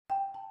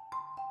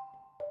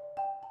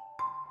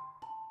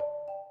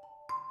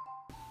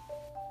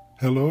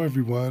Hello,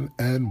 everyone,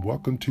 and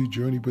welcome to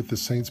Journey with the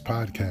Saints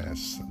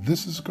podcast.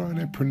 This is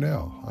Garnet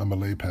Purnell. I'm a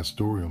lay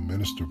pastoral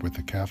minister with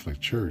the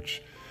Catholic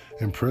Church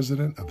and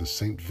president of the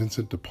St.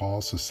 Vincent de Paul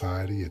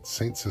Society at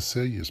St.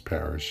 Cecilia's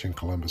Parish in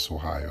Columbus,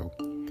 Ohio.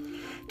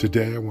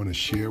 Today, I want to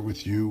share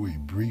with you a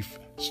brief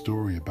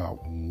story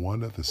about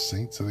one of the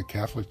saints of the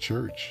Catholic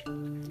Church.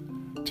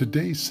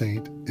 Today's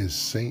saint is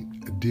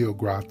Saint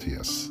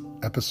Deogratius,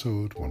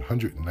 episode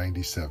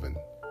 197.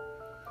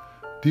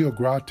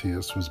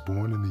 Deogratius was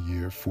born in the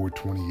year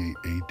 428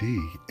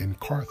 AD in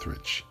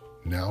Carthage,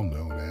 now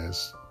known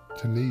as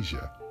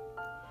Tunisia.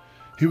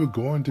 He would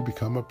go on to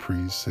become a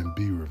priest and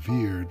be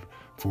revered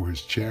for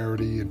his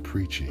charity and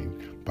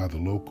preaching by the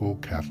local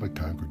Catholic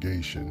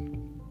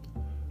congregation.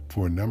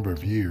 For a number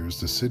of years,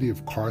 the city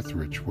of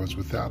Carthage was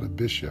without a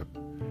bishop,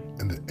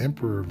 and the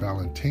Emperor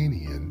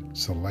Valentinian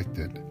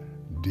selected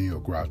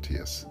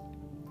Deogratius.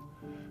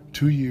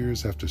 2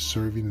 years after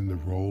serving in the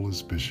role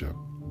as bishop,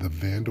 the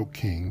Vandal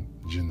king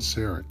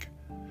Genseric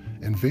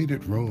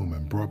invaded Rome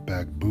and brought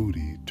back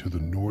booty to the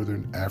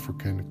northern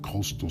African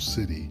coastal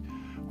city,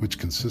 which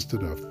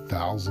consisted of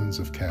thousands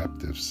of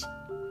captives.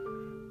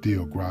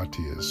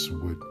 Deogratius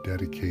would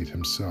dedicate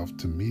himself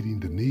to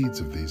meeting the needs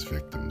of these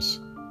victims.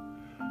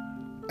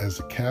 As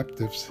the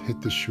captives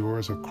hit the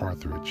shores of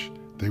Carthage,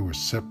 they were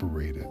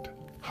separated,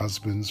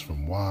 husbands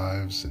from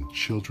wives and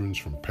children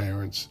from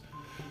parents.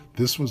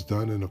 This was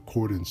done in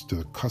accordance to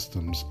the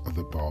customs of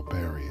the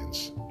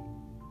barbarians.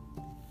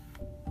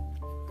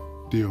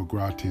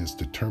 Deogratius,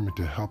 determined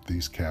to help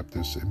these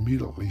captives,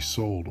 immediately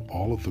sold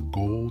all of the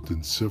gold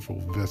and silver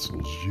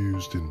vessels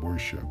used in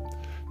worship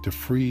to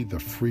free the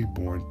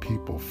freeborn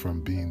people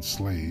from being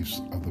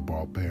slaves of the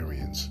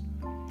barbarians.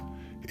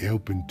 He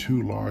opened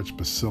 2 large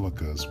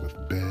basilicas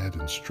with bed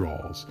and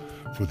straws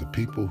for the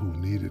people who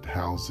needed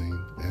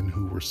housing and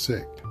who were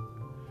sick.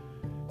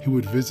 He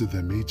would visit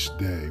them each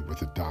day with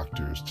the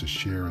doctors to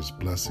share his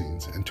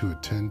blessings and to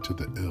attend to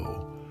the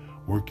ill,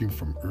 working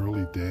from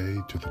early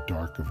day to the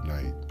dark of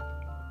night.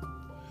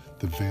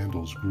 The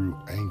Vandals grew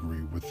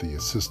angry with the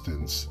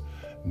assistance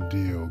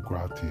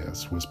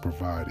Deogratius was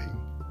providing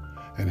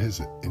and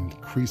his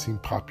increasing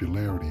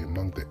popularity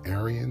among the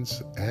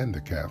Arians and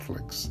the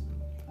Catholics.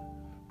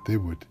 They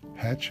would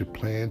hatch a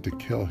plan to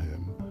kill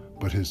him,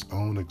 but his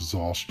own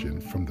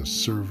exhaustion from the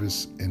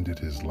service ended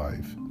his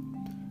life.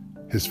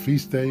 His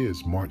feast day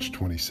is March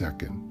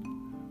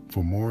 22nd.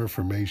 For more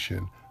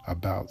information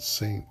about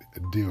Saint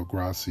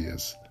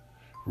Deogratius,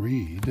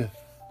 read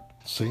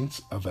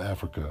Saints of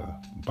Africa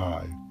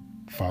by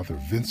Father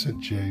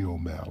Vincent J.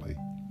 O'Malley.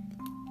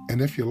 And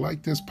if you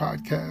like this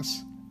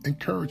podcast,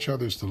 encourage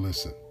others to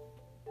listen.